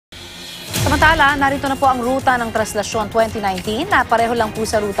Samantala, narito na po ang ruta ng Traslacion 2019 na pareho lang po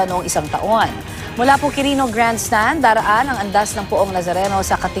sa ruta noong isang taon. Mula po Quirino Grandstand, daraan ang andas ng Poong Nazareno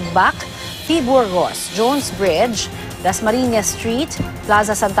sa Katigbak, T. Burgos, Jones Bridge, Dasmariñas Street,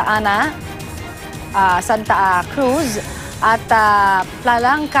 Plaza Santa Ana, Santa Cruz at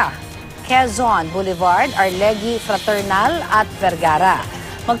Palanca, Quezon Boulevard, Arlegui, Fraternal at Vergara.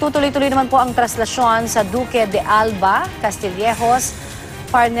 Magtutuloy-tuloy naman po ang Traslacion sa Duque de Alba, Castillejos,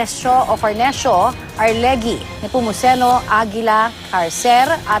 Farnesio, Arlegui, Nepomuceno, Aguila, Carcer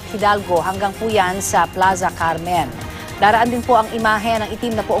at Hidalgo hanggang po yan sa Plaza Carmen. Daraan din po ang imahe ng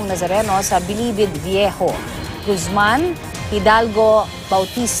itim na Poong Nazareno sa Bilibid Viejo, Guzman, Hidalgo,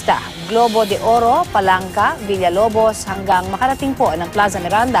 Bautista, Globo de Oro, Palanca, Villalobos hanggang makarating po ng Plaza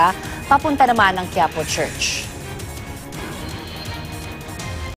Miranda papunta naman ng Quiapo Church.